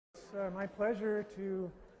my pleasure to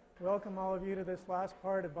welcome all of you to this last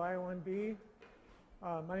part of Bio 1B.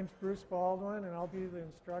 My name is Bruce Baldwin, and I'll be the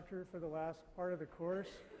instructor for the last part of the course.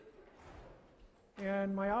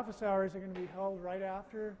 And my office hours are going to be held right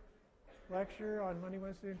after lecture on Monday,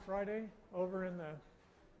 Wednesday, and Friday over in the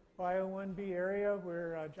Bio 1B area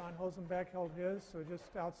where John Hosenbeck held his, so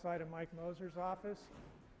just outside of Mike Moser's office,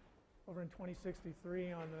 over in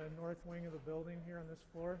 2063 on the north wing of the building here on this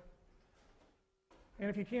floor. And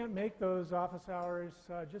if you can't make those office hours,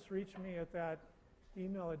 just reach me at that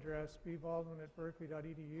email address,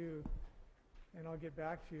 bbaldwin@berkeley.edu, and I'll get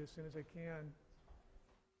back to you as soon as I can.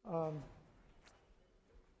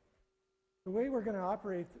 The way we're going to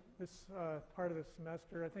operate this part of the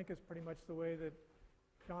semester, I think, is pretty much the way that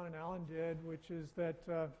John and Alan did, which is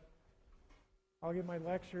that I'll give my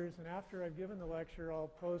lectures, and after I've given the lecture, I'll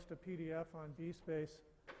post a PDF on bSpace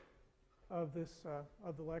of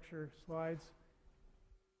the lecture slides.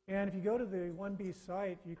 And if you go to the 1B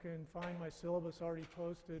site, you can find my syllabus already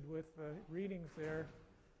posted with the readings there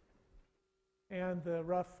and the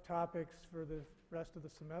rough topics for the rest of the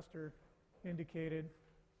semester indicated.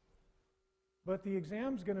 But the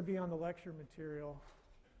exam's going to be on the lecture material.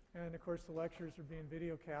 And of course, the lectures are being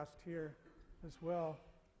videocast here as well.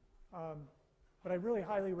 But I really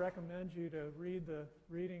highly recommend you to read the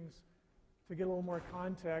readings to get a little more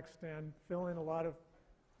context and fill in a lot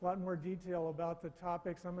more detail about the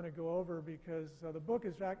topics I'm going to go over, because the book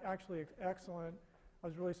is actually excellent. I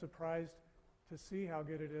was really surprised to see how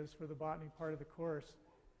good it is for the botany part of the course.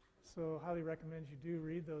 So I highly recommend you do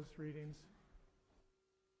read those readings.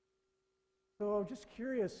 So just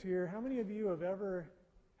curious here, how many of you have ever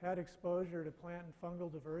had exposure to plant and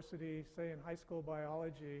fungal diversity, say in high school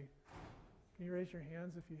biology? Can you raise your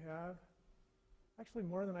hands if you have? Actually,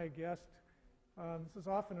 more than I guessed. This is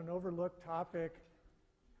often an overlooked topic,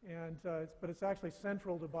 and but it's actually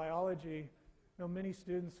central to biology. You know, many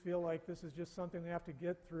students feel like this is just something they have to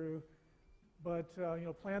get through, but you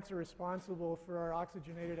know, plants are responsible for our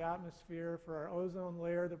oxygenated atmosphere, for our ozone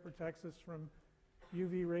layer that protects us from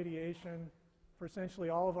UV radiation, for essentially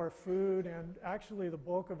all of our food, and actually the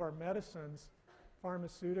bulk of our medicines,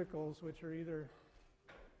 pharmaceuticals, which are either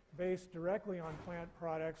based directly on plant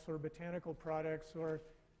products or botanical products, or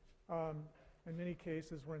in many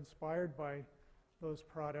cases were inspired by those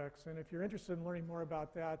products. And if you're interested in learning more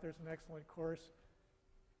about that, there's an excellent course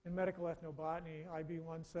in medical ethnobotany, IB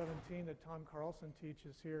 117, that Tom Carlson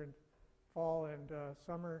teaches here in fall and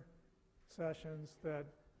summer sessions that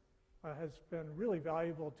has been really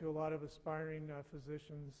valuable to a lot of aspiring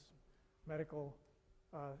physicians, medical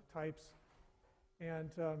types.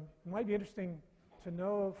 And it might be interesting to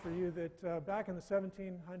know for you that back in the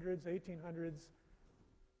 1700s, 1800s,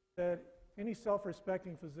 that any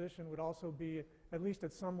self-respecting physician would also be, at least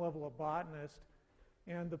at some level, a botanist.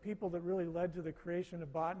 And the people that really led to the creation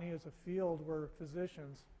of botany as a field were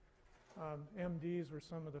physicians. MDs were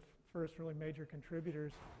some of the first really major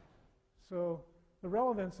contributors. So the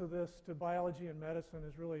relevance of this to biology and medicine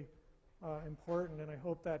is really important, and I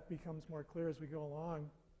hope that becomes more clear as we go along.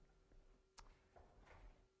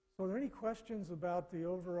 So are there any questions about the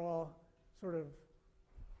overall sort of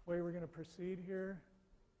way we're going to proceed here?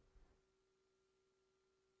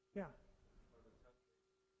 Yeah.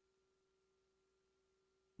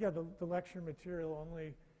 Yeah, the lecture material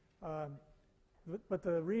only, but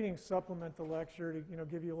the readings supplement the lecture to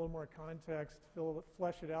give you a little more context,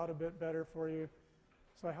 flesh it out a bit better for you.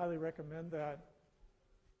 So I highly recommend that.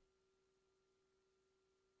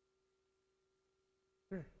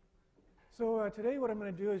 Sure. So today what I'm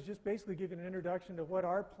going to do is just basically give you an introduction to what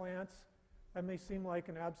are plants. That may seem like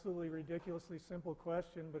an absolutely ridiculously simple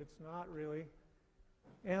question, but it's not really.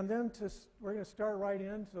 And then we're going to start right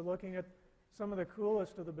into looking at some of the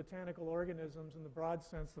coolest of the botanical organisms in the broad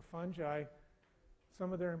sense, the fungi,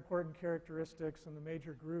 some of their important characteristics and the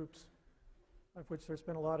major groups, of which there's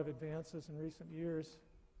been a lot of advances in recent years.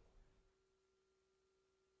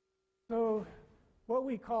 So what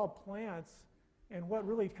we call plants, and what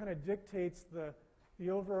really kind of dictates the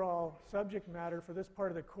overall subject matter for this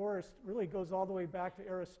part of the course, really goes all the way back to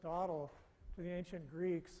Aristotle, to the ancient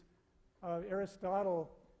Greeks.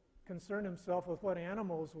 Aristotle concerned himself with what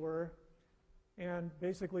animals were, and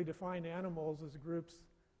basically defined animals as groups,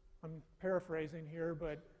 I'm paraphrasing here,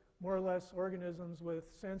 but more or less organisms with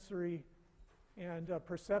sensory and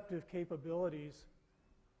perceptive capabilities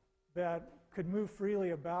that could move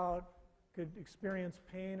freely about, could experience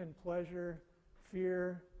pain and pleasure,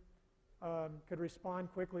 fear, could respond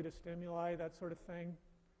quickly to stimuli, that sort of thing.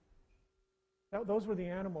 Those were the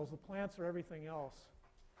animals. The plants are everything else.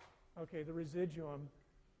 Okay, the residuum.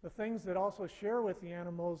 The things that also share with the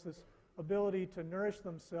animals this ability to nourish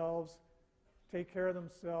themselves, take care of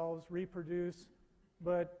themselves, reproduce,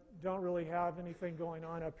 but don't really have anything going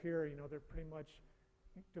on up here. You know, they're pretty much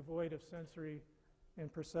devoid of sensory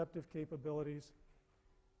and perceptive capabilities.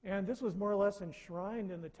 And this was more or less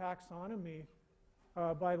enshrined in the taxonomy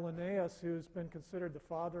by Linnaeus, who's been considered the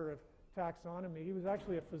father of taxonomy. He was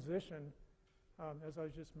actually a physician, as I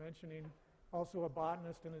was just mentioning, also a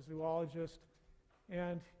botanist and a zoologist.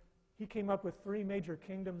 And he came up with three major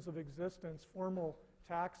kingdoms of existence, formal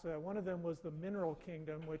taxa. One of them was the mineral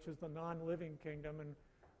kingdom, which is the non-living kingdom, and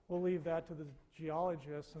we'll leave that to the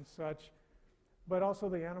geologists and such, but also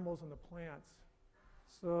the animals and the plants.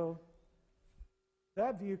 So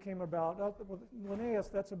that view came about, Linnaeus,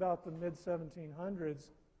 that's about the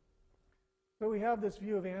mid-1700s. So we have this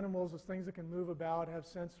view of animals as things that can move about, have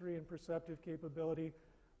sensory and perceptive capability.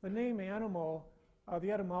 The name animal,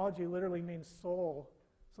 the etymology literally means soul,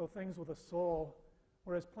 so things with a soul,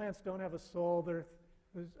 whereas plants don't have a soul.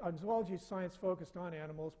 Zoology is science focused on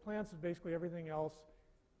animals. Plants is basically everything else,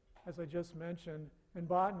 as I just mentioned, and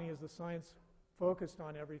botany is the science focused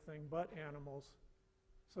on everything but animals.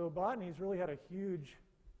 So botany has really had a huge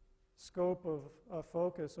scope of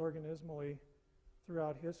focus organismally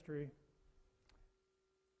throughout history.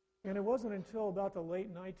 And it wasn't until about the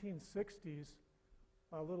late 1960s,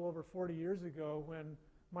 a little over 40 years ago, when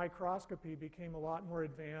microscopy became a lot more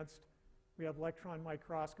advanced. We have electron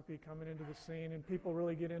microscopy coming into the scene, and people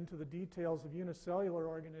really get into the details of unicellular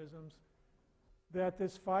organisms, that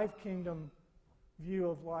this five-kingdom view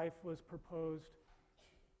of life was proposed.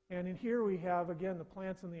 And in here we have, again, the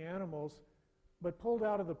plants and the animals, but pulled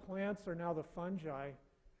out of the plants are now the fungi.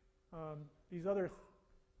 These other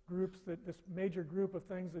groups, this major group of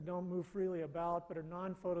things that don't move freely about but are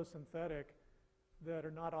non-photosynthetic, that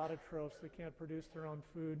are not autotrophs, they can't produce their own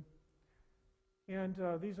food. And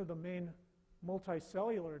these are the main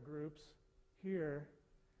multicellular groups here.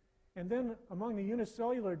 And then among the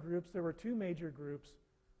unicellular groups, there were two major groups.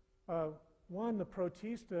 One, the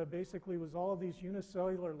protista, basically was all of these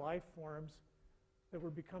unicellular life forms that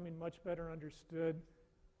were becoming much better understood.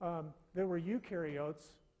 There were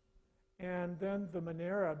eukaryotes, and then the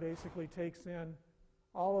Monera basically takes in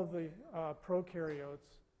all of the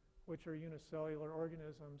prokaryotes, which are unicellular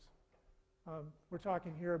organisms. We're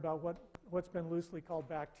talking here about what's been loosely called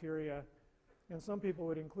bacteria, and some people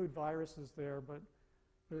would include viruses there, but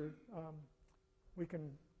we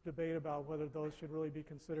can debate about whether those should really be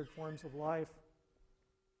considered forms of life.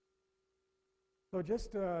 So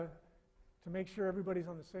just to make sure everybody's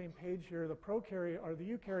on the same page here, the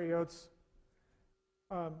eukaryotes,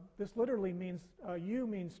 this literally means, U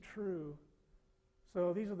means true.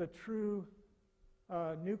 So these are the true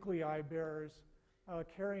nuclei bearers.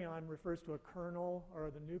 Karyon refers to a kernel or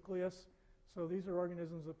the nucleus. So these are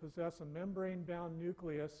organisms that possess a membrane-bound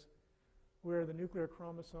nucleus where the nuclear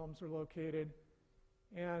chromosomes are located,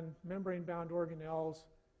 and membrane-bound organelles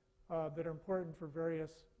that are important for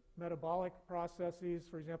various metabolic processes.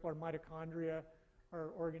 For example, our mitochondria are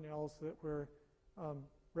organelles where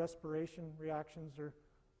respiration reactions are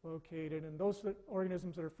located. And those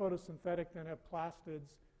organisms that are photosynthetic then have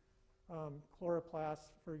plastids,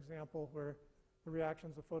 chloroplasts, for example, where the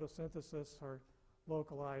reactions of photosynthesis are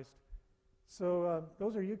localized. So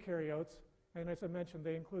those are eukaryotes. And as I mentioned,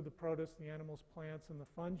 they include the protists, the animals, plants, and the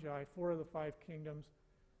fungi, 4 of the 5 kingdoms.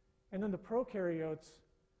 And then the prokaryotes,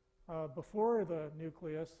 before the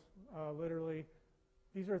nucleus, literally,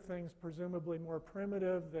 these are things presumably more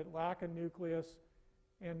primitive that lack a nucleus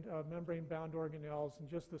and membrane-bound organelles, and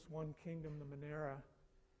just this one kingdom, the Monera.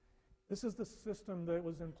 This is the system that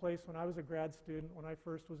was in place when I was a grad student, when I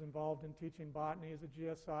first was involved in teaching botany as a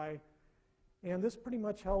GSI. And this pretty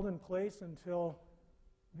much held in place until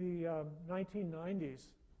the 1990s.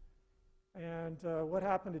 And what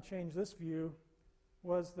happened to change this view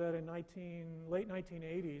was that in late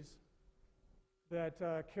 1980s,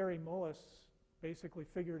 that Kerry Mullis basically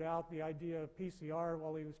figured out the idea of PCR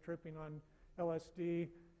while he was tripping on LSD,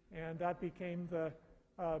 and that became the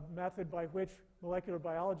method by which molecular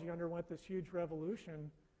biology underwent this huge revolution,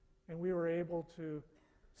 and we were able to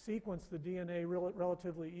sequence the DNA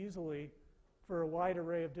relatively easily for a wide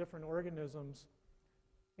array of different organisms.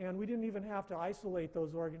 And we didn't even have to isolate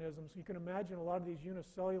those organisms. You can imagine a lot of these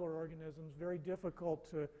unicellular organisms, very difficult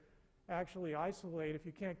to actually isolate. If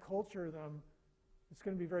you can't culture them, it's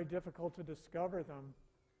going to be very difficult to discover them.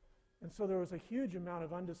 And so there was a huge amount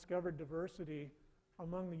of undiscovered diversity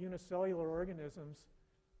among the unicellular organisms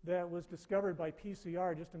that was discovered by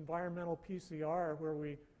PCR, just environmental PCR, where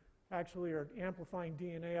we actually are amplifying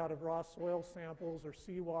DNA out of raw soil samples or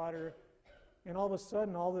seawater. And all of a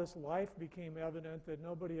sudden, all this life became evident that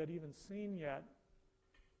nobody had even seen yet.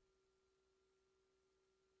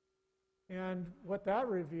 And what that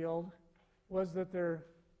revealed was that there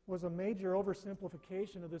was a major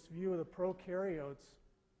oversimplification of this view of the prokaryotes.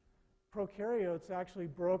 Prokaryotes actually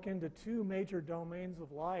broke into two major domains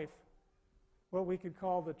of life, what we could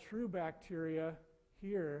call the true bacteria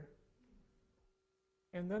here,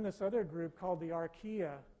 and then this other group called the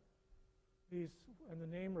archaea. These, and the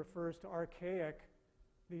name refers to archaic,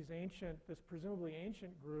 this presumably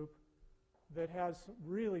ancient group that has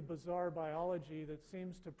really bizarre biology that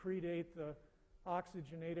seems to predate the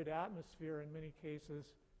oxygenated atmosphere in many cases.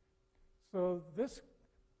 So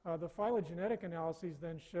the phylogenetic analyses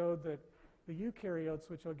then showed that the eukaryotes,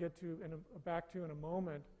 which I'll get to back to in a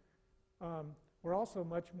moment, were also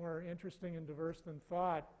much more interesting and diverse than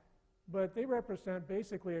thought. But they represent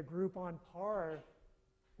basically a group on par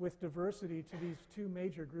with diversity to these two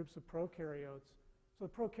major groups of prokaryotes. So the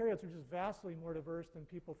prokaryotes are just vastly more diverse than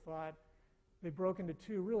people thought. They broke into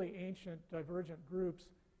two really ancient divergent groups.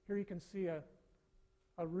 Here you can see a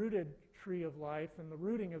rooted tree of life, and the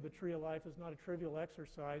rooting of the tree of life is not a trivial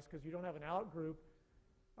exercise because you don't have an outgroup,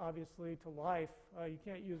 obviously, to life. You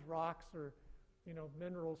can't use rocks or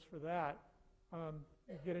minerals for that.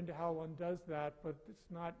 You get into how one does that, but it's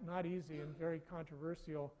not easy and very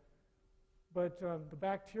controversial. But the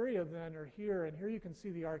bacteria then are here, and here you can see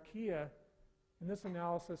the archaea in this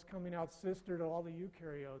analysis coming out sister to all the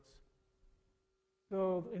eukaryotes.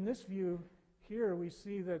 So in this view here, we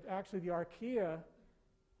see that actually the archaea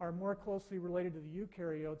are more closely related to the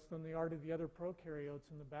eukaryotes than they are to the other prokaryotes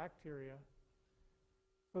in the bacteria.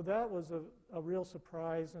 So that was a real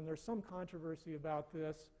surprise, and there's some controversy about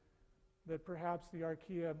this, that perhaps the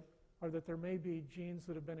archaea, or that there may be genes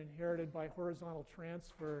that have been inherited by horizontal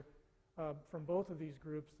transfer from both of these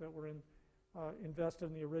groups that were invested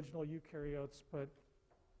in the original eukaryotes. But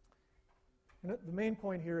the main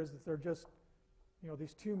point here is that they're just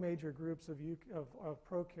these two major groups of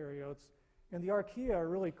prokaryotes. And the archaea are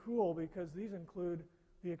really cool because these include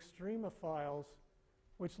the extremophiles,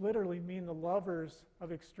 which literally mean the lovers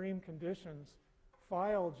of extreme conditions.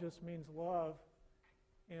 Phile just means love.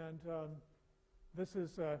 And this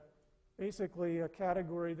is basically a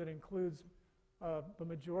category that includes the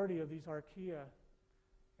majority of these archaea.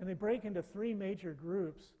 And they break into three major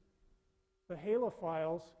groups. The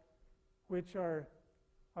halophiles, which are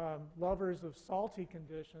lovers of salty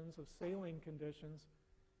conditions, of saline conditions.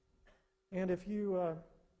 And if you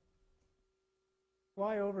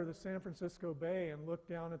fly over the San Francisco Bay and look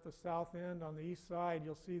down at the south end on the east side,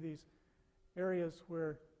 you'll see these areas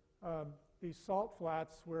where these salt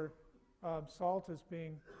flats where salt is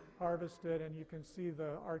being harvested, and you can see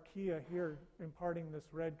the archaea here imparting this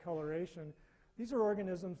red coloration. These are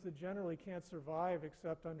organisms that generally can't survive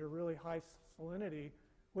except under really high salinity,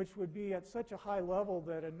 which would be at such a high level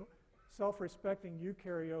that a self-respecting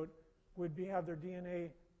eukaryote would have their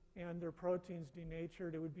DNA and their proteins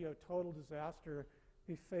denatured. It would be a total disaster,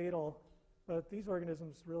 be fatal. But these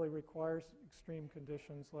organisms really require extreme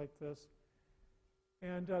conditions like this.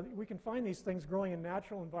 And we can find these things growing in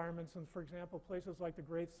natural environments, and for example, places like the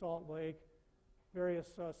Great Salt Lake, various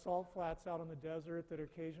salt flats out in the desert that are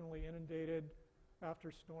occasionally inundated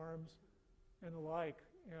after storms and the like.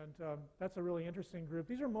 And that's a really interesting group.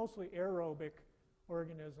 These are mostly aerobic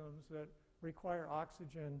organisms that require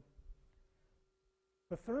oxygen.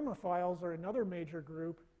 The thermophiles are another major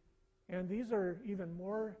group, and these are even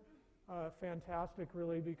more fantastic,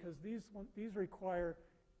 really, because these require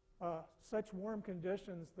such warm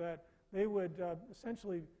conditions that they would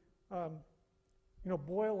essentially,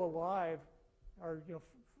 boil alive, or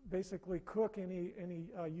basically cook any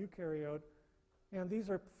eukaryote. And these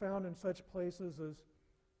are found in such places as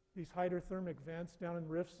these hydrothermic vents down in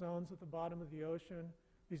rift zones at the bottom of the ocean.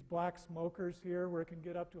 These black smokers here, where it can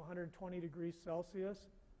get up to 120 degrees Celsius,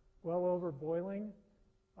 well over boiling.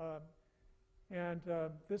 These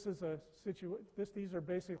are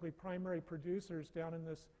basically primary producers down in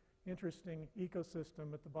this interesting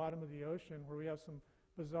ecosystem at the bottom of the ocean, where we have some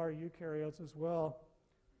bizarre eukaryotes as well.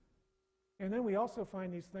 And then we also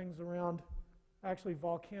find these things around actually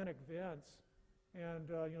volcanic vents, and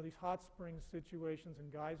these hot spring situations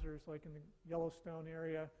and geysers, like in the Yellowstone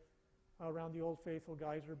area, around the Old Faithful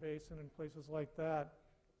Geyser Basin and places like that.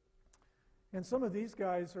 And some of these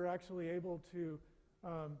guys are actually able to,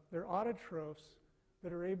 they're autotrophs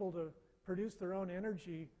that are able to produce their own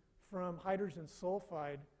energy from hydrogen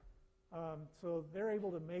sulfide. So they're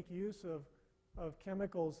able to make use of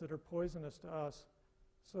chemicals that are poisonous to us.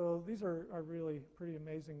 So these are really pretty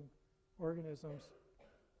amazing organisms.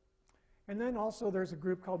 And then also there's a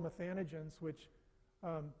group called methanogens, which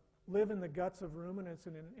live in the guts of ruminants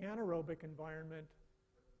in an anaerobic environment.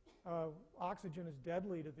 Oxygen is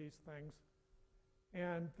deadly to these things.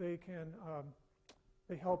 and they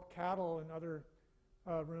help cattle and other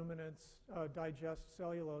ruminants digest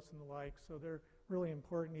cellulose and the like, so they're really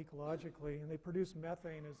important ecologically, and they produce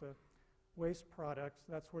methane as a waste product.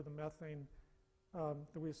 That's where the methane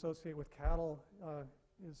that we associate with cattle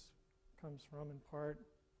comes from in part.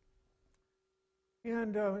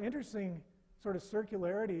 And interesting sort of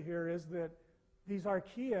circularity here is that these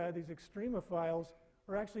archaea, these extremophiles,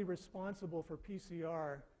 are actually responsible for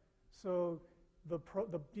PCR. So the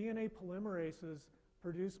DNA polymerases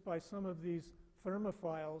produced by some of these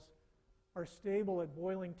thermophiles are stable at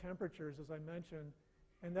boiling temperatures, as I mentioned,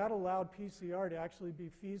 and that allowed PCR to actually be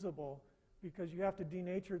feasible because you have to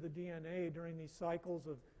denature the DNA during these cycles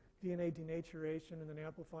of DNA denaturation and then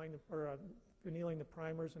amplifying or annealing the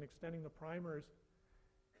primers and extending the primers.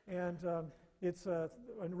 And it's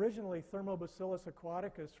originally Thermobacillus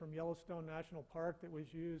aquaticus from Yellowstone National Park that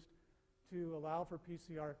was used to allow for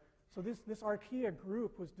PCR. So this archaea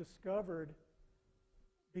group was discovered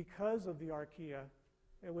because of the archaea.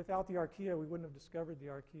 And without the archaea, we wouldn't have discovered the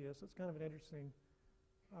archaea. So it's kind of an interesting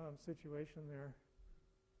situation there.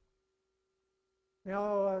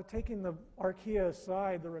 Now, taking the archaea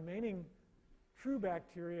aside, the remaining true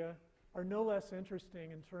bacteria are no less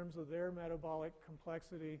interesting in terms of their metabolic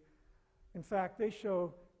complexity. In fact, they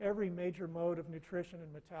show every major mode of nutrition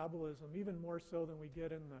and metabolism, even more so than we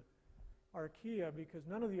get in the archaea, because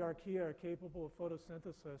none of the archaea are capable of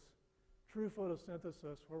photosynthesis, true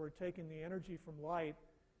photosynthesis, where we're taking the energy from light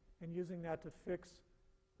and using that to fix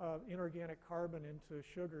inorganic carbon into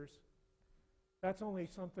sugars. That's only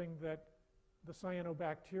something that the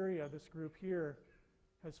cyanobacteria, this group here,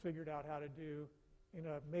 has figured out how to do in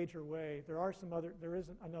a major way. There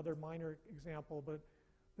is another minor example, but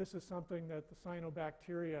this is something that the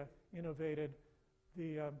cyanobacteria innovated,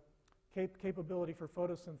 the capability for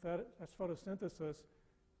photosynthesis.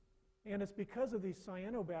 And it's because of these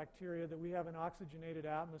cyanobacteria that we have an oxygenated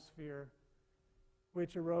atmosphere,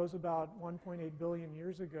 which arose about 1.8 billion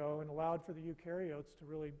years ago and allowed for the eukaryotes to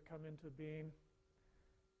really come into being.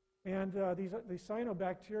 And these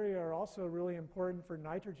cyanobacteria are also really important for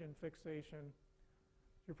nitrogen fixation.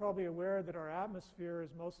 You're probably aware that our atmosphere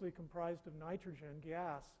is mostly comprised of nitrogen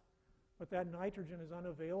gas, but that nitrogen is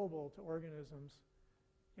unavailable to organisms.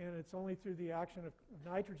 And it's only through the action of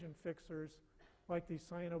nitrogen fixers, like these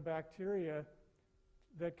cyanobacteria,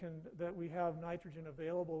 that we have nitrogen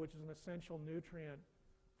available, which is an essential nutrient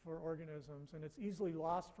for organisms. And it's easily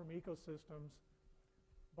lost from ecosystems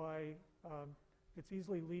by it's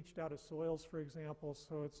easily leached out of soils, for example,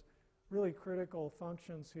 so it's really critical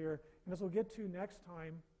functions here. And as we'll get to next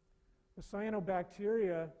time, the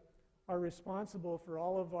cyanobacteria are responsible for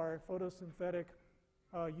all of our photosynthetic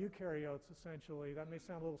eukaryotes, essentially. That may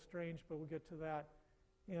sound a little strange, but we'll get to that.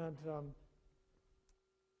 And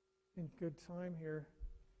in good time here.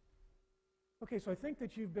 Okay, so I think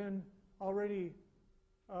that you've been already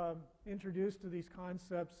introduced to these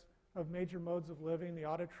concepts of major modes of living, the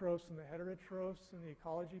autotrophs and the heterotrophs in the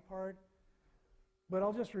ecology part. But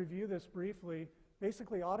I'll just review this briefly.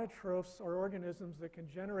 Basically, autotrophs are organisms that can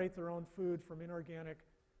generate their own food from inorganic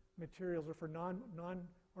materials or for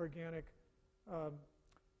non-organic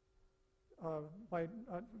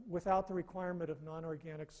without the requirement of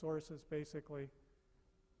non-organic sources, basically.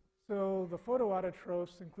 So the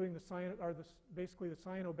photoautotrophs, including basically the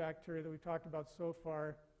cyanobacteria that we talked about so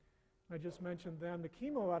far. I just mentioned them. The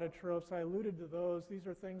chemoautotrophs, I alluded to those. These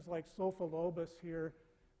are things like sulfolobus here,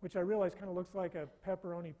 which I realize kind of looks like a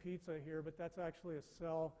pepperoni pizza here, but that's actually a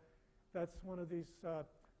cell. That's one of these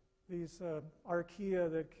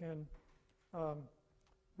archaea that can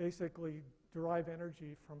basically derive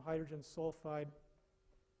energy from hydrogen sulfide.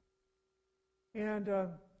 And the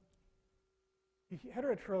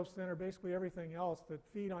heterotrophs then are basically everything else that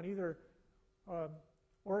feed on either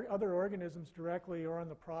or other organisms directly or on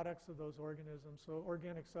the products of those organisms, so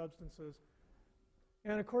organic substances.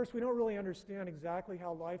 And of course, we don't really understand exactly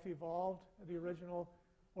how life evolved, the original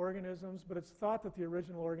organisms, but it's thought that the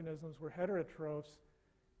original organisms were heterotrophs,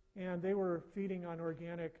 and they were feeding on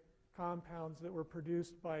organic compounds that were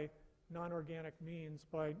produced by non-organic means,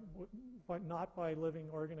 but not by living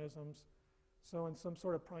organisms, so in some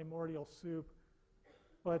sort of primordial soup.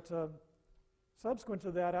 But subsequent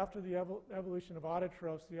to that, after the evolution of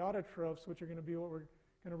autotrophs, the autotrophs, which are going to be what we're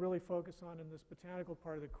going to really focus on in this botanical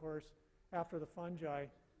part of the course, after the fungi,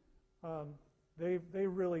 they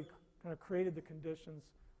really kind of created the conditions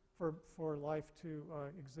for life to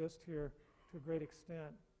exist here to a great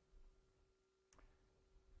extent.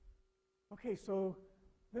 Okay, so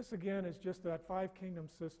this again is just that five-kingdom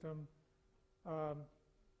system.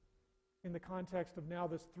 in the context of now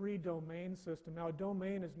this three-domain system. Now, a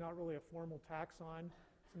domain is not really a formal taxon.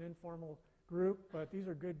 It's an informal group, but these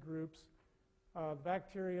are good groups. The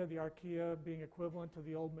bacteria, the archaea being equivalent to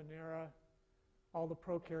the old Monera, all the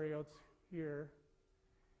prokaryotes here.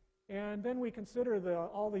 And then we consider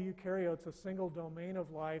all the eukaryotes a single domain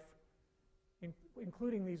of life,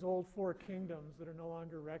 including these old four kingdoms that are no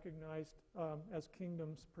longer recognized as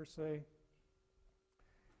kingdoms per se.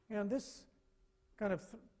 And this kind of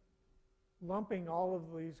lumping all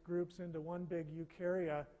of these groups into one big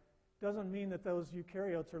eukarya doesn't mean that those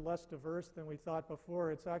eukaryotes are less diverse than we thought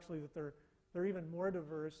before. It's actually that they're even more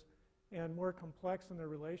diverse and more complex in their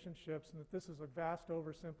relationships, and that this is a vast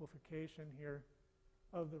oversimplification here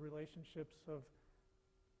of the relationships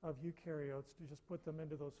of eukaryotes to just put them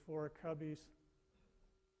into those four cubbies.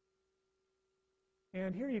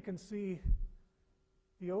 And here you can see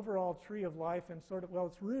the overall tree of life and sort of, well,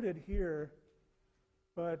 it's rooted here,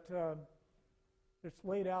 but it's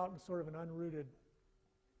laid out in sort of an unrooted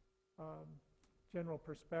general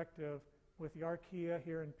perspective with the archaea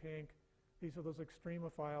here in pink. These are those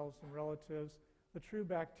extremophiles and relatives. The true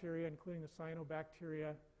bacteria, including the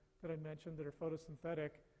cyanobacteria that I mentioned that are photosynthetic.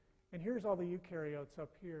 And here's all the eukaryotes up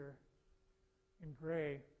here in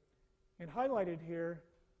gray. And highlighted here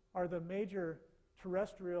are the major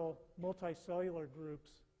terrestrial multicellular groups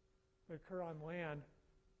that occur on land.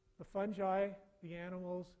 The fungi, the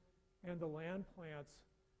animals, and the land plants.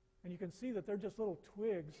 And you can see that they're just little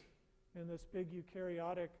twigs in this big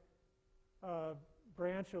eukaryotic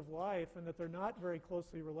branch of life, and that they're not very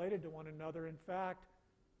closely related to one another. In fact,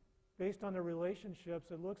 based on their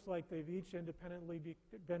relationships, it looks like they've each independently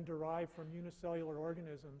been derived from unicellular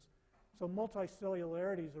organisms. So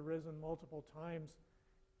multicellularity has arisen multiple times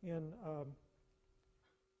in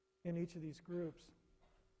each of these groups.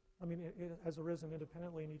 I mean, it has arisen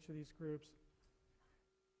independently in each of these groups.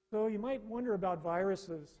 So you might wonder about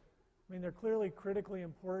viruses. I mean, they're clearly critically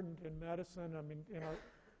important in medicine, I mean, in our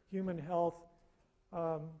human health.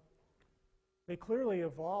 They clearly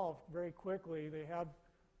evolved very quickly. They have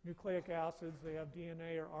nucleic acids, they have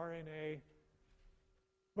DNA or RNA,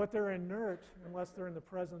 but they're inert unless they're in the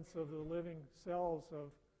presence of the living cells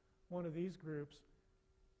of one of these groups.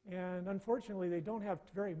 And unfortunately, they don't have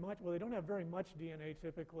very much, well, they don't have very much DNA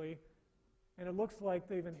typically, and it looks like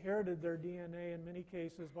they've inherited their DNA in many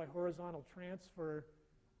cases by horizontal transfer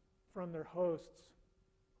from their hosts.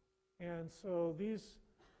 And so these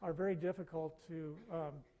are very difficult to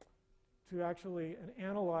actually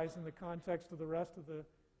analyze in the context of the rest of the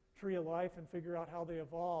tree of life and figure out how they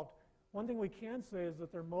evolved. One thing we can say is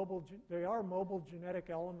that they are mobile genetic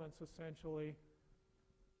elements, essentially,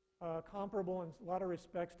 comparable in a lot of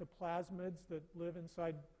respects to plasmids that live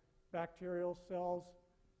inside bacterial cells,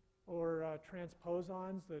 or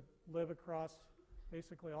transposons that live across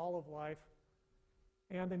basically all of life.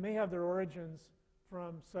 And they may have their origins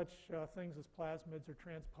from such things as plasmids or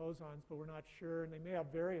transposons, but we're not sure. And they may have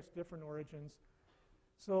various different origins.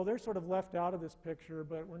 So they're sort of left out of this picture,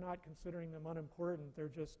 but we're not considering them unimportant. They're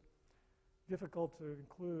just difficult to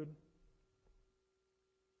include.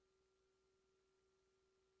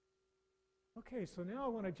 Okay, so now I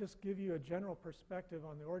want to just give you a general perspective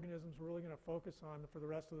on the organisms we're really going to focus on for the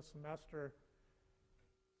rest of the semester.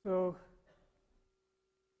 So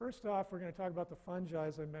first off, we're going to talk about the fungi,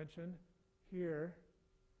 as I mentioned here,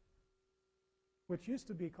 which used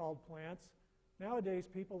to be called plants. Nowadays,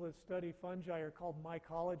 people that study fungi are called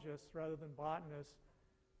mycologists rather than botanists.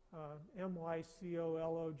 M-Y-C-O-L-O-G-Y,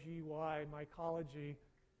 mycology,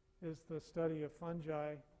 is the study of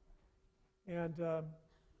fungi. And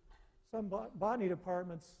some botany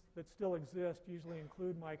departments that still exist usually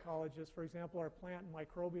include mycologists. For example, our plant and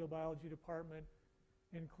microbial biology department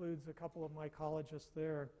includes a couple of mycologists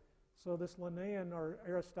there. So this Linnaean or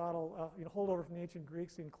Aristotle, holdover from the ancient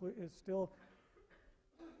Greeks, is still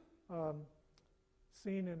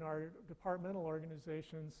seen in our departmental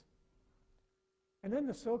organizations. And then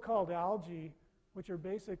the so-called algae, which are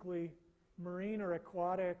basically marine or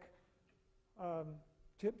aquatic,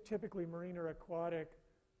 typically marine or aquatic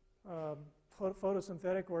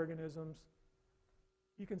photosynthetic organisms.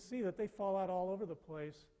 You can see that they fall out all over the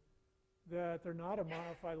place, that they're not a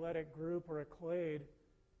monophyletic group or a clade,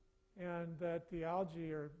 and that the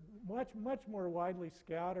algae are much, much more widely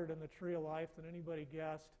scattered in the tree of life than anybody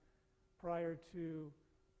guessed prior to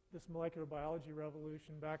this molecular biology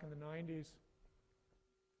revolution back in the 90s.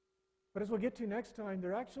 But as we'll get to next time,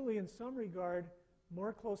 they're actually in some regard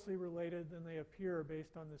more closely related than they appear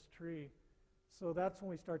based on this tree. So that's when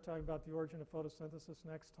we start talking about the origin of photosynthesis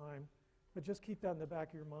next time. But just keep that in the back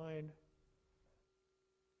of your mind.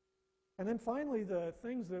 And then finally, the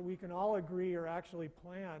things that we can all agree are actually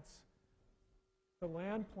plants the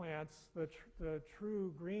land plants, the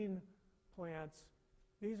true green plants,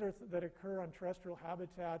 these are that occur on terrestrial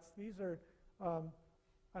habitats. These are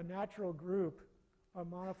a natural group, a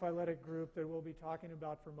monophyletic group that we'll be talking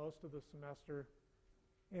about for most of the semester.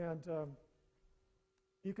 And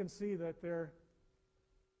you can see that they're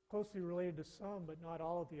closely related to some, but not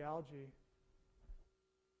all of the algae.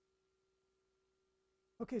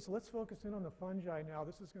 Okay, so let's focus in on the fungi now.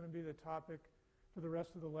 This is going to be the topic for the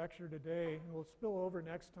rest of the lecture today, and we'll spill over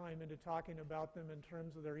next time into talking about them in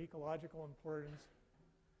terms of their ecological importance.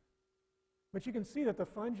 But you can see that the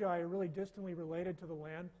fungi are really distantly related to the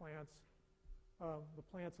land plants, the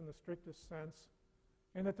plants in the strictest sense,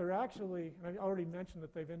 and that they're actually, and I already mentioned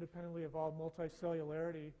that they've independently evolved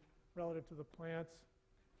multicellularity relative to the plants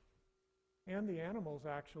and the animals,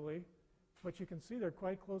 actually. But you can see they're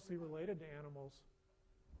quite closely related to animals,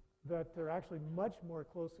 that they're actually much more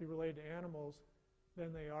closely related to animals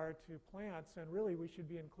than they are to plants. And really, we should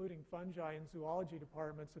be including fungi in zoology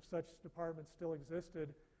departments if such departments still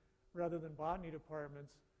existed, rather than botany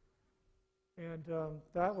departments. And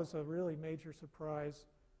that was a really major surprise.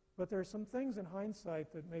 But there are some things in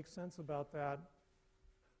hindsight that make sense about that.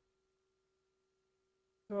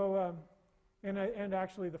 So, and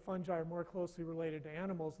actually the fungi are more closely related to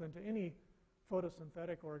animals than to any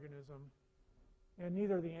photosynthetic organism. And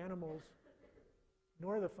neither the animals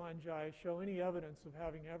nor the fungi show any evidence of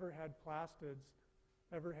having ever had plastids,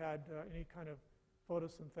 ever had any kind of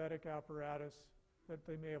photosynthetic apparatus that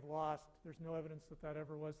they may have lost. There's no evidence that that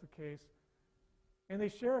ever was the case. And they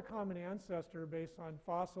share a common ancestor based on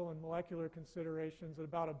fossil and molecular considerations at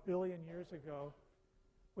about 1 billion years ago,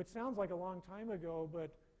 which sounds like a long time ago,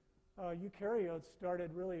 but eukaryotes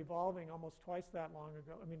started really evolving almost twice that long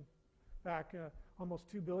ago. I mean, back almost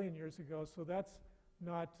 2 billion years ago, so that's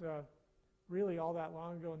not really all that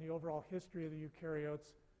long ago in the overall history of the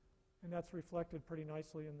eukaryotes, and that's reflected pretty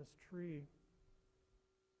nicely in this tree.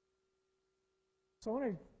 So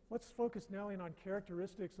let's focus now in on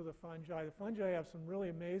characteristics of the fungi. The fungi have some really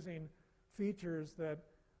amazing features that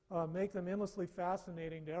make them endlessly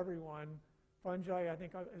fascinating to everyone. Fungi, I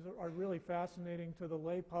think, are really fascinating to the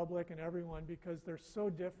lay public and everyone because they're so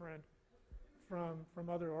different from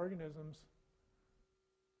other organisms.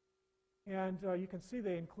 And you can see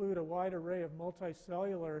they include a wide array of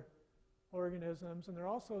multicellular organisms, and there are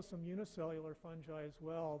also some unicellular fungi as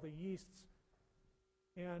well, the yeasts.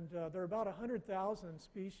 And there are about 100,000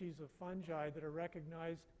 species of fungi that are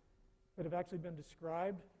recognized, that have actually been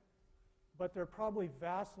described, but there are probably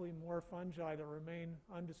vastly more fungi that remain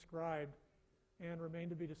undescribed and remain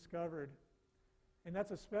to be discovered. And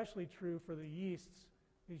that's especially true for the yeasts,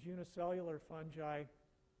 these unicellular fungi,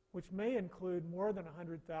 which may include more than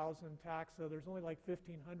 100,000 taxa. There's only like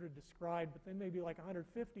 1,500 described, but they may be like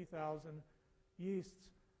 150,000 yeasts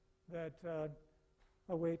that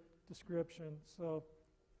await description. So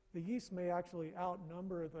the yeast may actually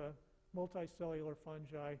outnumber the multicellular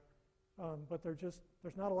fungi, but there's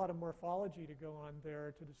not a lot of morphology to go on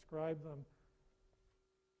there to describe them.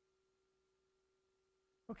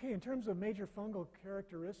 Okay, in terms of major fungal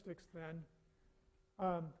characteristics then,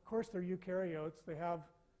 of course they're eukaryotes. They have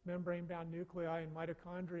membrane-bound nuclei and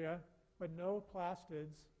mitochondria, but no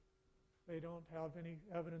plastids. They don't have any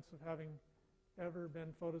evidence of having ever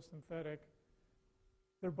been photosynthetic.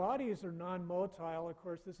 Their bodies are non-motile. Of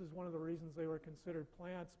course, this is one of the reasons they were considered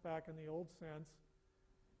plants back in the old sense.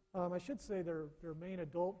 I should say their main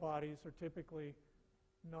adult bodies are typically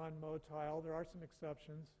non-motile. There are some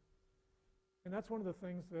exceptions. And that's one of the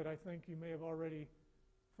things that I think you may have already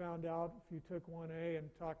found out if you took 1A and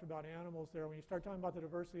talked about animals there. When you start talking about the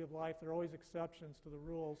diversity of life, there are always exceptions to the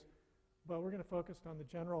rules. But we're going to focus on the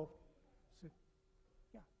general.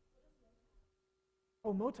 Yeah.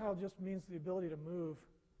 Oh, motile just means the ability to move.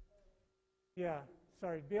 Yeah,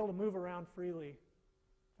 sorry, be able to move around freely.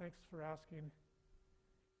 Thanks for asking.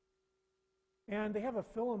 And they have a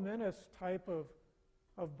filamentous type of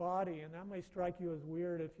body, and that may strike you as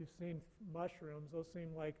weird if you've seen mushrooms. Those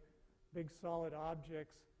seem like big solid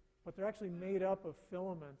objects, but they're actually made up of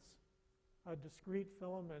filaments, discrete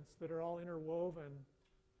filaments that are all interwoven,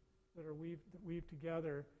 that are weaved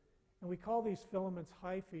together. And we call these filaments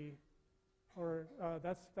hyphae, or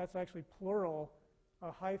that's actually plural.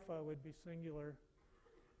 Hypha would be singular.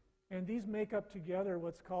 And these make up together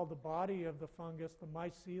what's called the body of the fungus, the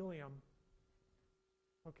mycelium.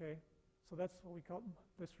 Okay, so that's what we call,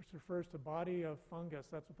 this refers to body of fungus.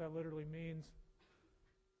 That's what that literally means.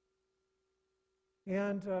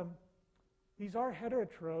 And these are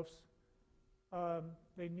heterotrophs.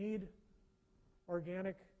 They need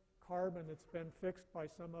organic carbon that's been fixed by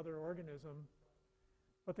some other organism.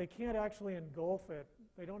 but they can't actually engulf it.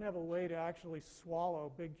 They don't have a way to actually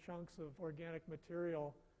swallow big chunks of organic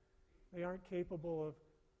material. They aren't capable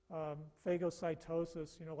of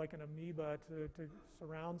phagocytosis, like an amoeba, to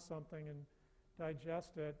surround something and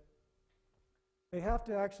digest it. They have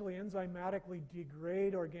to actually enzymatically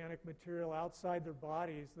degrade organic material outside their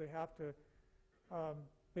bodies. They have to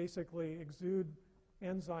basically exude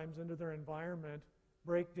enzymes into their environment,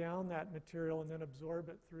 break down that material, and then absorb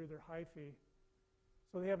it through their hyphae.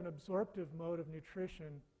 So they have an absorptive mode of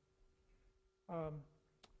nutrition.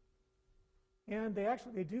 And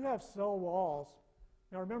they do have cell walls.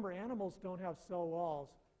 Now remember, animals don't have cell walls.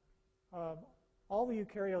 All the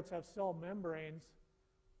eukaryotes have cell membranes,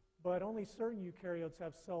 but only certain eukaryotes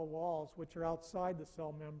have cell walls, which are outside the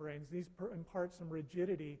cell membranes. These impart some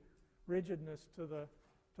rigidness to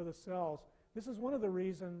the cells. This is one of the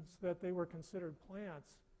reasons that they were considered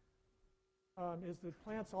plants, is that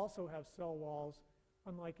plants also have cell walls,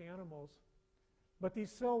 unlike animals. But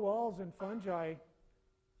these cell walls in fungi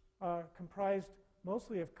are comprised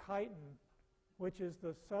mostly of chitin, which is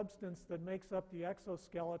the substance that makes up the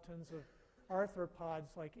exoskeletons of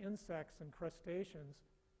arthropods like insects and crustaceans.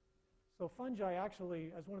 So fungi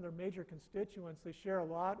actually, as one of their major constituents, they share a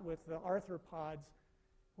lot with the arthropods,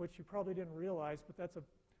 which you probably didn't realize, but that's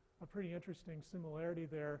a pretty interesting similarity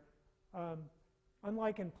there.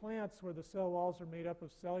 Unlike in plants where the cell walls are made up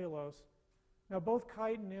of cellulose. Now both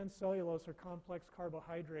chitin and cellulose are complex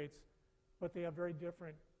carbohydrates, but they have very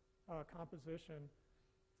different composition.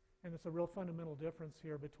 And it's a real fundamental difference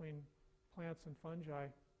here between plants and fungi.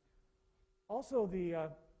 Also,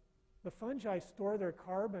 the fungi store their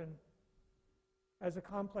carbon as a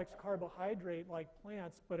complex carbohydrate like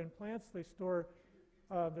plants, but in plants they store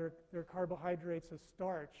their carbohydrates as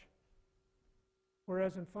starch.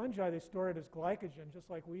 Whereas in fungi they store it as glycogen, just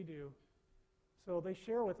like we do. So they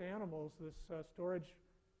share with animals this storage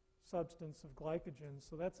substance of glycogen.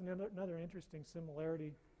 So that's another interesting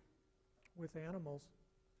similarity with animals,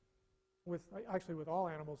 actually with all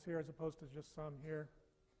animals here as opposed to just some here.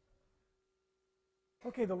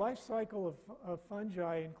 Okay, the life cycle of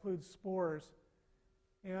fungi includes spores.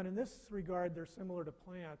 And in this regard, they're similar to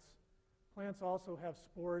plants. Plants also have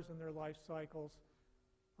spores in their life cycles.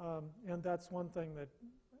 And that's one thing that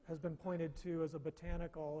has been pointed to as a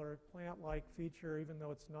botanical or plant-like feature, even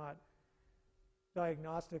though it's not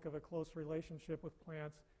diagnostic of a close relationship with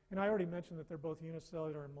plants. And I already mentioned that they're both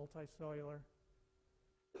unicellular and multicellular.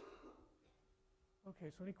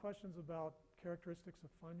 Okay, so any questions about characteristics of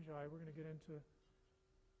fungi? We're going to get into a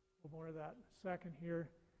little more of that in a second here.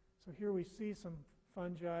 So here we see some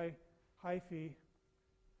fungi hyphae.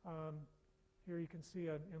 Here you can see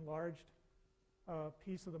an enlarged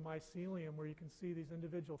piece of the mycelium where you can see these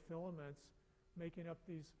individual filaments making up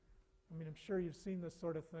these. I'm sure you've seen this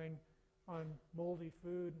sort of thing on moldy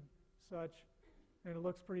food and such, and it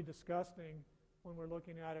looks pretty disgusting when we're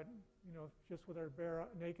looking at it, just with our bare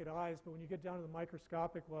naked eyes. But when you get down to the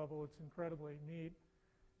microscopic level, it's incredibly neat.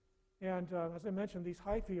 And as I mentioned, these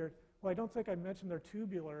hyphae are, well, I don't think I mentioned they're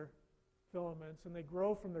tubular filaments, and they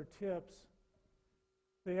grow from their tips.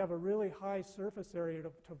 They have a really high surface area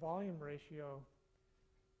to volume ratio.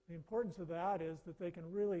 The importance of that is that they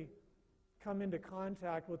can really come into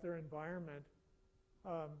contact with their environment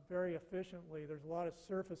very efficiently. There's a lot of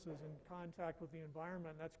surfaces in contact with the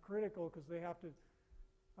environment. That's critical because they have to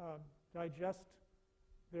digest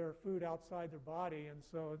their food outside their body, and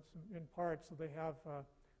so it's in part, so they have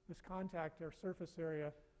this contact, their surface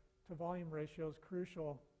area to volume ratio is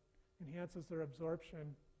crucial, enhances their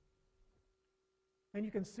absorption. And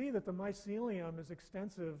you can see that the mycelium is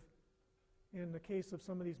extensive in the case of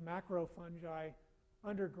some of these macrofungi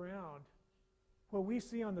underground. What we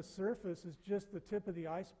see on the surface is just the tip of the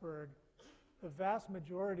iceberg. The vast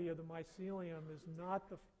majority of the mycelium is not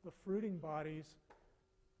the fruiting bodies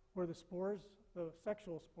where the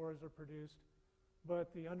sexual spores are produced, but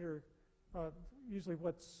usually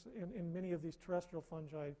what's in many of these terrestrial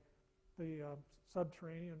fungi, the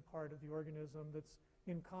subterranean part of the organism that's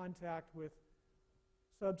in contact with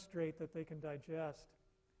substrate that they can digest.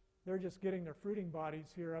 They're just getting their fruiting bodies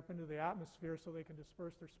here up into the atmosphere so they can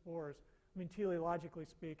disperse their spores. Teleologically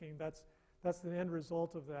speaking, that's the end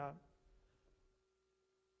result of that.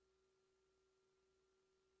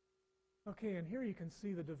 Okay, and here you can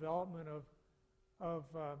see the development of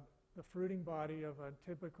the fruiting body of a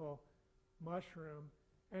typical mushroom.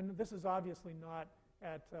 And this is obviously not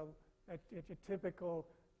at a typical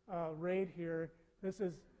rate here. This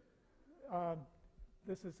is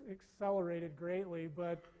accelerated greatly,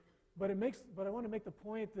 but I want to make the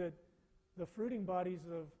point that the fruiting bodies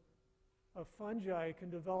of fungi can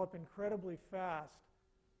develop incredibly fast.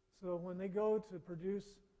 So when they go to produce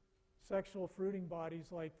sexual fruiting bodies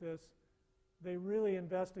like this, they really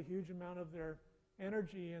invest a huge amount of their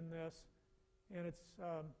energy in this, and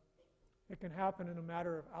it can happen in a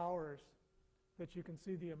matter of hours that you can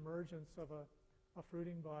see the emergence of a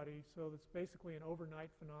fruiting body. So it's basically an overnight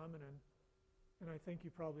phenomenon, and I think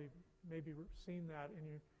you probably maybe seen that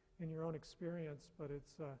in your own experience, but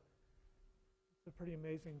it's a pretty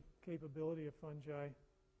amazing capability of fungi.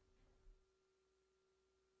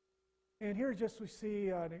 And here just we see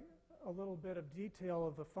a little bit of detail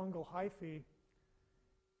of the fungal hyphae.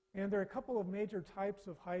 And there are a couple of major types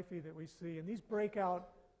of hyphae that we see, and these break out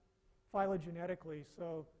phylogenetically.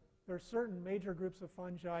 So there are certain major groups of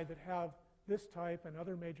fungi that have this type and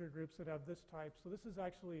other major groups that have this type. So this is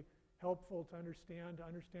actually helpful to understand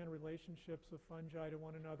relationships of fungi to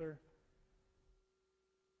one another.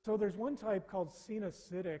 So there's one type called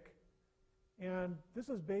cenocytic, and this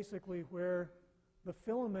is basically where the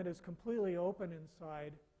filament is completely open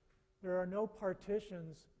inside. There are no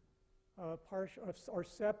partitions or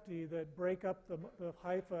septi that break up the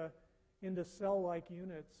hypha into cell-like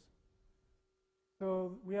units.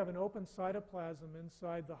 So we have an open cytoplasm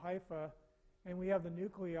inside the hypha, and we have the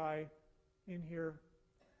nuclei in here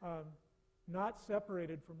not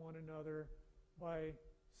separated from one another by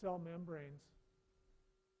cell membranes.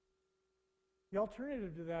 The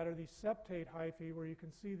alternative to that are these septate hyphae, where you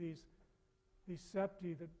can see these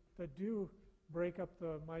septi that do break up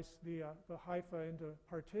the hypha into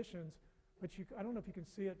partitions. But I don't know if you can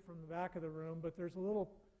see it from the back of the room, but there's a little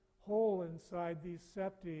hole inside these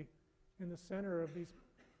septi in the center of these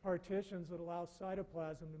partitions that allows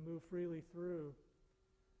cytoplasm to move freely through.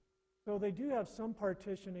 So they do have some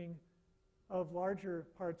partitioning of larger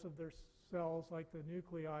parts of their cells, like the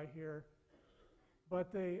nuclei here,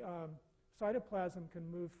 but cytoplasm can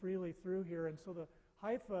move freely through here, and so the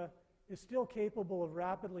hypha is still capable of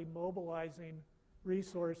rapidly mobilizing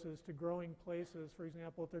resources to growing places. For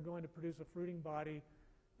example, if they're going to produce a fruiting body,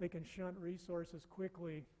 they can shunt resources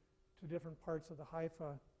quickly to different parts of the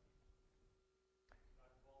hypha.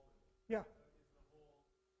 Yeah.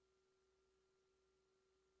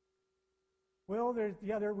 Well,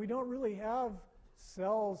 we don't really have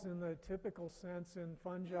cells in the typical sense in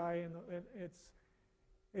fungi, and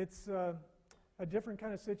it's a different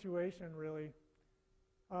kind of situation, really.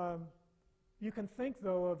 You can think,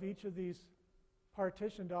 though, of each of these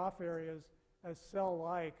partitioned off areas as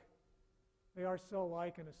cell-like. They are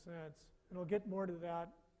cell-like in a sense, and we'll get more to that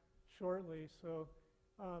shortly. So,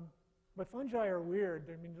 but fungi are weird.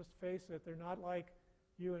 I mean, just face it, they're not like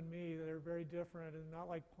you and me. They're very different, and not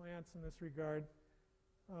like plants in this regard.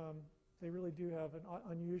 They really do have an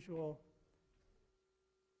unusual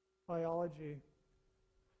biology.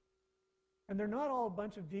 And they're not all a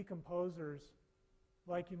bunch of decomposers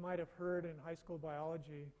like you might have heard in high school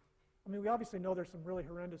biology. I mean, we obviously know there's some really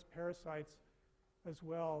horrendous parasites as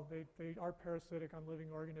well. They are parasitic on living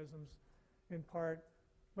organisms in part.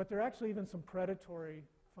 But there are actually even some predatory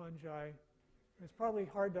fungi. It's probably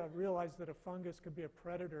hard to realize that a fungus could be a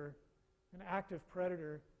predator, an active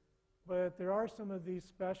predator. But there are some of these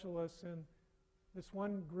specialists in this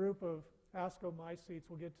one group of ascomycetes.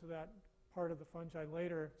 We'll get to that part of the fungi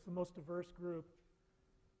later. It's the most diverse group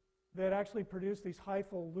that actually produce these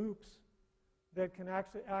hyphal loops that can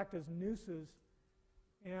actually act as nooses.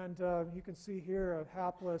 And you can see here a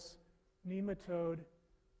hapless nematode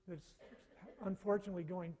that's unfortunately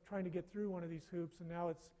trying to get through one of these hoops, and now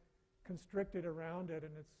it's constricted around it,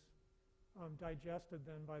 and it's digested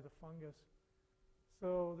then by the fungus.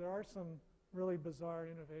 So there are some really bizarre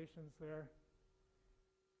innovations there.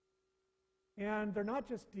 And they're not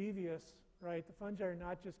just devious, right? The fungi are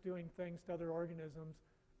not just doing things to other organisms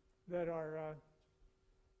that are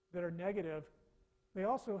negative. They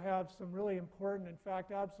also have some really important, in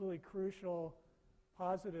fact, absolutely crucial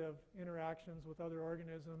positive interactions with other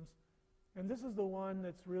organisms. And this is the one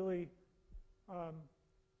that's really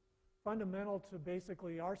fundamental to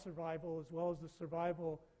basically our survival as well as the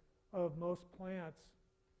survival of most plants.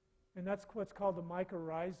 And that's what's called the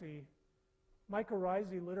mycorrhizae.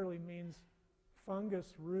 Mycorrhizae literally means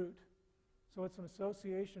fungus root. So it's an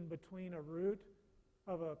association between a root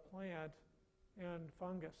of a plant and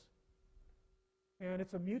fungus. And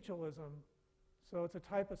it's a mutualism. So it's a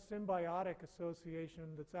type of symbiotic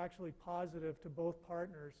association that's actually positive to both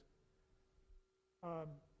partners.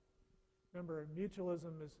 Remember,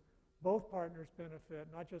 mutualism is both partners benefit,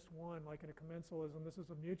 not just one, like in a commensalism. This is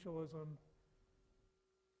a mutualism.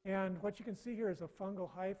 And what you can see here is a fungal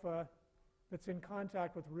hypha that's in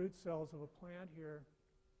contact with root cells of a plant here.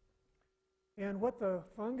 And what the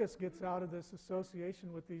fungus gets out of this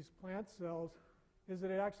association with these plant cells is that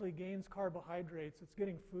it actually gains carbohydrates. It's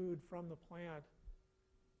getting food from the plant.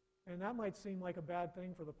 And that might seem like a bad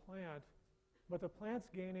thing for the plant, but the plant's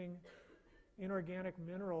gaining inorganic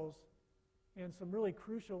minerals and some really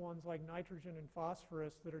crucial ones like nitrogen and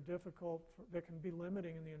phosphorus that are difficult, that can be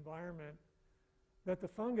limiting in the environment, that the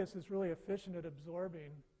fungus is really efficient at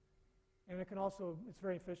absorbing. And it can also, it's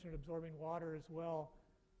very efficient at absorbing water as well.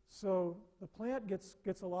 So the plant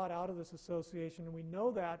gets a lot out of this association, and we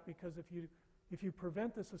know that because if you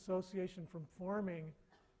prevent this association from forming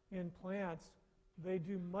in plants, they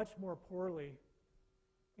do much more poorly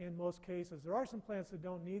in most cases. There are some plants that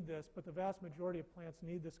don't need this, but the vast majority of plants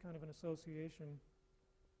need this kind of an association.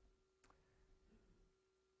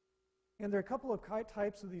 And there are a couple of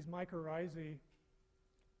types of these mycorrhizae.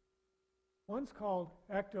 One's called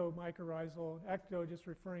ectomycorrhizal, ecto just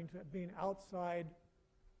referring to being outside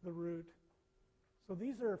the root. So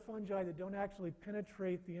these are fungi that don't actually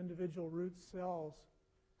penetrate the individual root cells.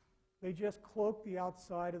 They just cloak the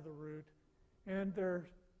outside of the root, and their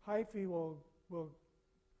hyphae will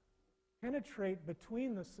penetrate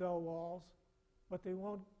between the cell walls, but they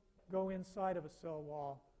won't go inside of a cell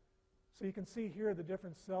wall. So you can see here the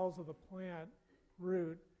different cells of the plant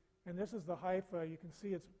root, and this is the hypha. You can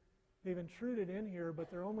see they've intruded in here, but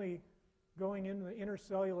they're only going into the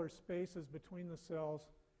intercellular spaces between the cells,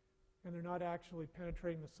 and they're not actually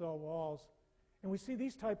penetrating the cell walls. And we see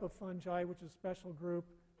these type of fungi, which is a special group,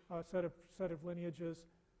 set of lineages,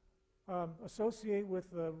 associate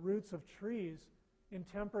with the roots of trees in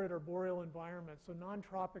temperate or boreal environments. So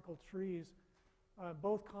non-tropical trees,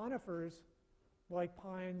 both conifers like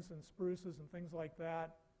pines and spruces and things like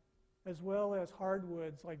that, as well as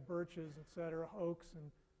hardwoods like birches, etc., oaks and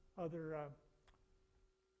other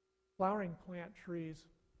flowering plant trees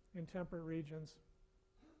in temperate regions.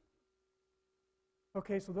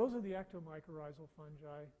 Okay, so those are the ectomycorrhizal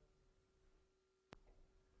fungi.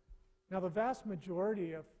 Now the vast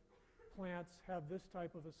majority of plants have this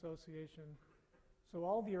type of association. So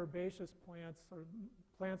all the herbaceous plants, or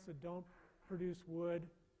plants that don't produce wood,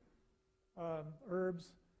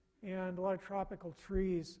 herbs, and a lot of tropical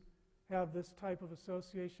trees have this type of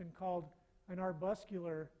association called an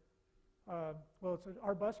arbuscular, it's an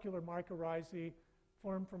arbuscular mycorrhizae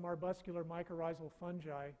formed from arbuscular mycorrhizal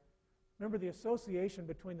fungi. Remember, the association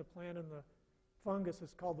between the plant and the fungus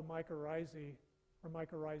is called the mycorrhizae, or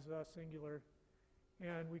mycorrhiza, singular,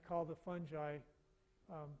 and we call the fungi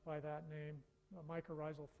by that name,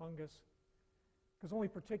 mycorrhizal fungus, because only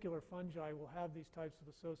particular fungi will have these types of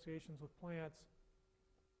associations with plants.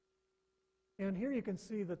 And here you can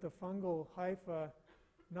see that the fungal hypha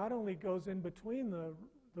not only goes in between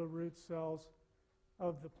the root cells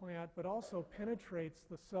of the plant, but also penetrates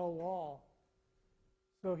the cell wall.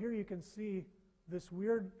 So here you can see this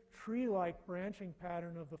weird tree-like branching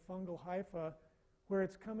pattern of the fungal hypha where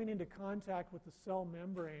it's coming into contact with the cell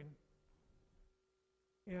membrane.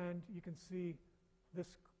 And you can see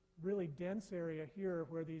this really dense area here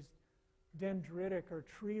where these dendritic or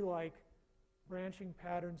tree-like branching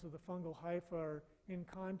patterns of the fungal hypha are in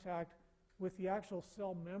contact with the actual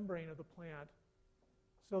cell membrane of the plant.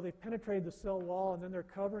 So they've penetrated the cell wall, and then they're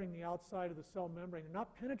covering the outside of the cell membrane. They're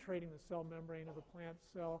not penetrating the cell membrane of the plant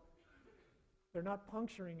cell. They're not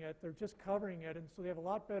puncturing it. They're just covering it. And so they have a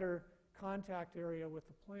lot better contact area with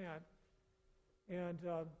the plant. And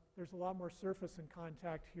there's a lot more surface in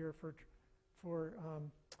contact here for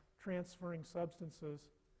transferring substances.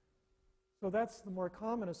 So that's the more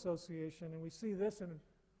common association. And we see this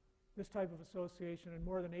type of association in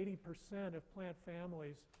more than 80% of plant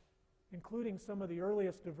families, including some of the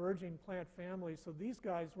earliest diverging plant families. So these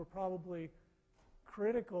guys were probably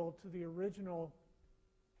critical to the original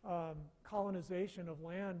colonization of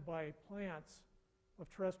land by plants, of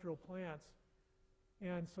terrestrial plants.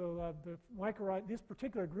 And so this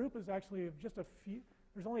particular group is actually just a few,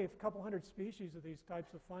 there's only a couple hundred species of these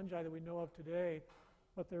types of fungi that we know of today,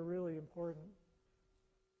 but they're really important.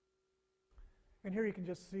 And here you can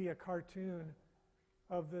just see a cartoon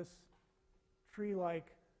of this tree-like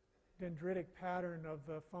dendritic pattern of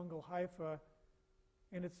the fungal hypha,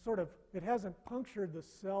 and it hasn't punctured the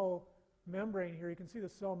cell membrane here. You can see the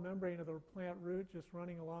cell membrane of the plant root just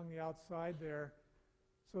running along the outside there.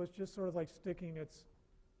 So it's just sort of like sticking its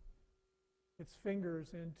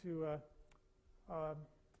fingers into a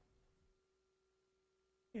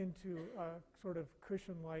sort of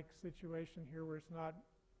cushion-like situation here where it's not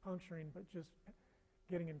puncturing but just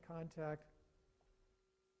getting in contact.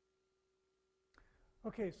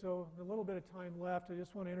 Okay, so a little bit of time left. I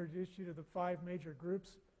just want to introduce you to the 5 major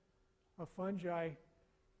groups of fungi.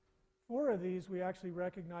 4 of these we actually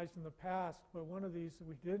recognized in the past, but one of these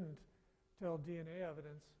we didn't until DNA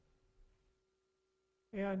evidence.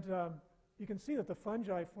 And you can see that the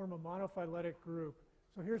fungi form a monophyletic group.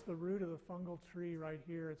 So here's the root of the fungal tree right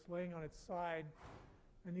here. It's laying on its side.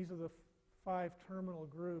 And these are the 5 terminal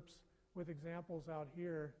groups with examples out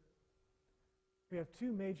here. We have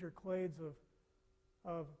 2 major clades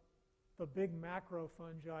of the big macro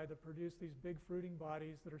fungi that produce these big fruiting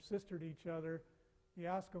bodies that are sister to each other, the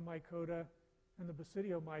Ascomycota and the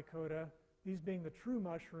Basidiomycota, these being the true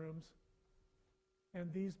mushrooms,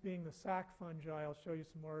 and these being the sac fungi. I'll show you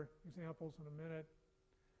some more examples in a minute.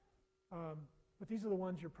 But these are the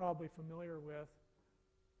ones you're probably familiar with.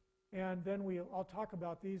 And then I'll talk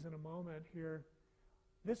about these in a moment here.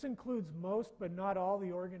 This includes most but not all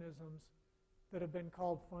the organisms that have been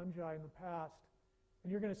called fungi in the past.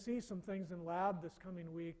 And you're going to see some things in lab this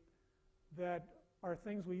coming week that are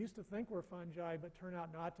things we used to think were fungi but turn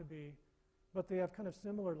out not to be. But they have kind of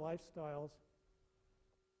similar lifestyles.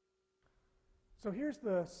 So here's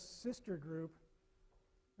the sister group,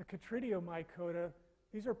 the Chytridiomycota.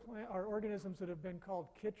 These are organisms that have been called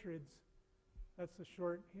chytrids. That's the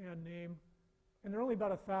shorthand name. And there are only about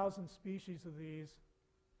 1,000 species of these,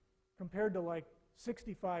 compared to like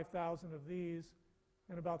 65,000 of these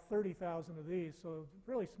and about 30,000 of these. So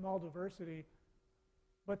really small diversity.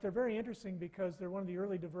 But they're very interesting because they're one of the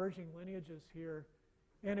early diverging lineages here.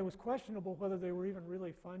 And it was questionable whether they were even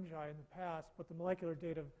really fungi in the past, but the molecular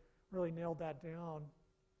data really nailed that down.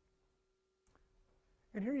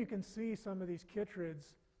 And here you can see some of these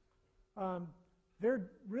chytrids.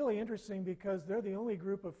 They're really interesting because they're the only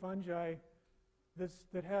group of fungi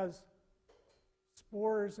that has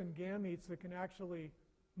spores and gametes that can actually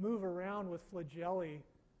move around with flagellae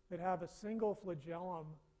that have a single flagellum,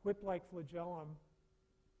 whip-like flagellum.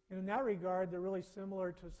 And in that regard, they're really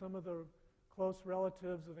similar to some of the close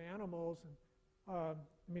relatives of animals, and,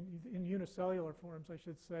 I mean, in unicellular forms, I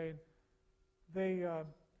should say. They,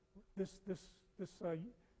 this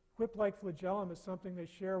whip-like flagellum is something they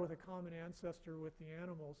share with a common ancestor with the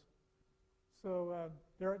animals. So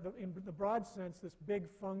in the broad sense, this big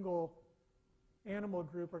fungal animal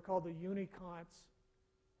group are called the uniconts,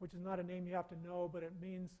 which is not a name you have to know, but it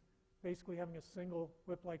means basically having a single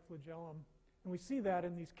whip-like flagellum. And we see that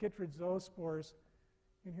in these chytrid zoospores.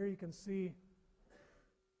 And here you can see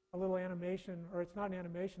a little animation, or it's not an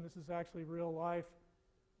animation, this is actually real life.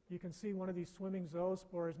 You can see one of these swimming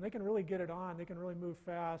zoospores, and they can really get it on. They can really move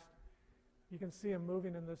fast. You can see them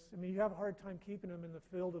moving in this. I mean, you have a hard time keeping them in the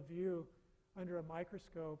field of view under a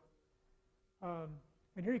microscope.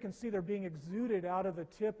 And here you can see they're being exuded out of the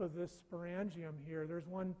tip of this sporangium here. There's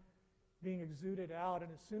one being exuded out,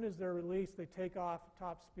 and as soon as they're released, they take off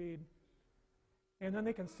top speed. And then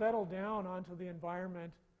they can settle down onto the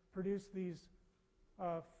environment, produce these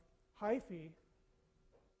hyphae,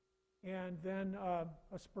 and then a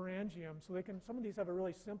sporangium. So they can, some of these have a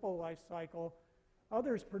really simple life cycle.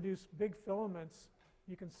 Others produce big filaments.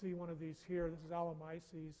 You can see one of these here. This is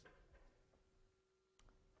Allomyces.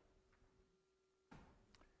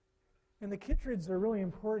 And the chytrids are really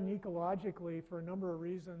important ecologically for a number of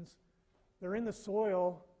reasons. They're in the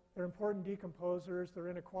soil. They're important decomposers. They're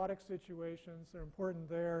in aquatic situations. They're important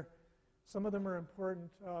there. Some of them are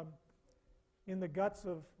important in the guts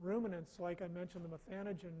of ruminants, like I mentioned, the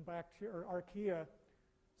methanogen bacteria, or archaea.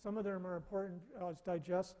 Some of them are important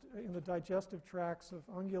in the digestive tracts of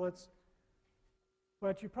ungulates.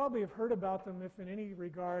 But you probably have heard about them, if in any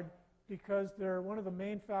regard, because they're one of the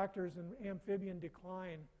main factors in amphibian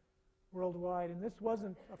decline worldwide. And this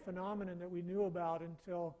wasn't a phenomenon that we knew about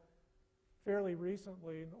until fairly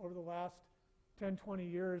recently. Over the last 10, 20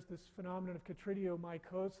 years, this phenomenon of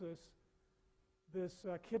chytridiomycosis, this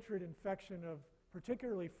chytrid infection of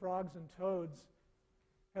particularly frogs and toads,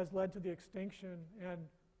 has led to the extinction and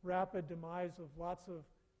rapid demise of lots of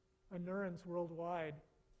anurans worldwide.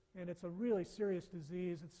 And it's a really serious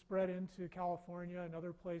disease. It's spread into California and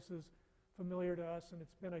other places familiar to us, and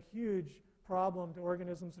it's been a huge problem to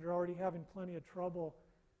organisms that are already having plenty of trouble.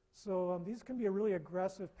 So these can be a really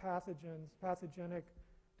aggressive pathogenic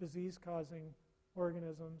disease-causing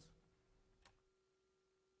organisms.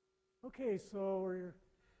 Okay, so we're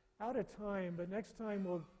out of time, but next time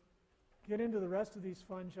we'll get into the rest of these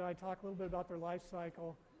fungi, talk a little bit about their life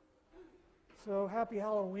cycle. So happy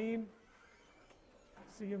Halloween.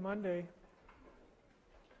 See you Monday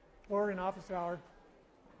or in office hour.